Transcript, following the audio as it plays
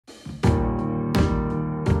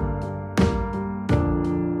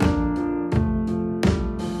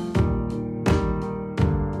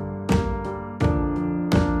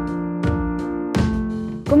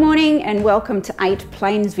morning and welcome to 8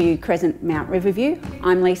 Plainsview, Crescent, Mount Riverview.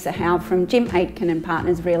 I'm Lisa Howe from Jim Aitken and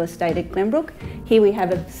Partners Real Estate at Glenbrook. Here we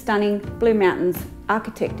have a stunning Blue Mountains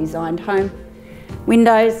architect designed home.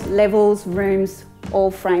 Windows, levels, rooms,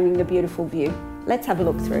 all framing the beautiful view. Let's have a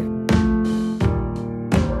look through.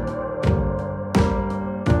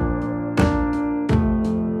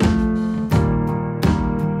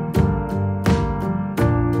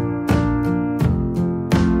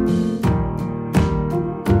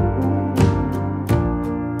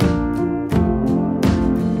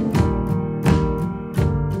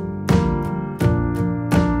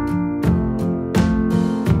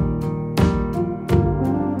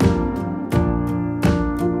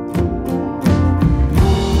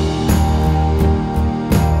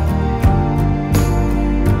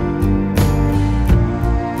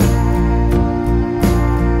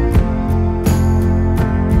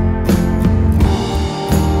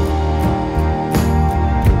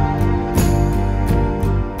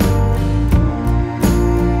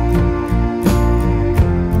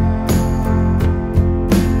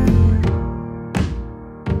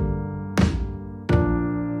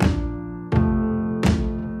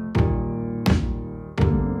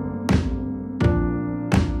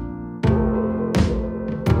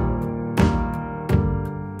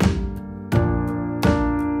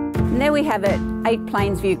 There we have it, 8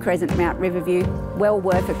 Plainsview, Crescent, Mount Riverview. Well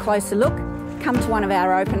worth a closer look. Come to one of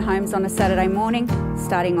our open homes on a Saturday morning,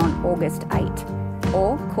 starting on August 8.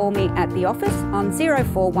 Or call me at the office on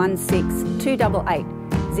 0416 288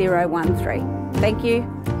 013. Thank you.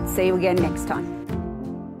 See you again next time.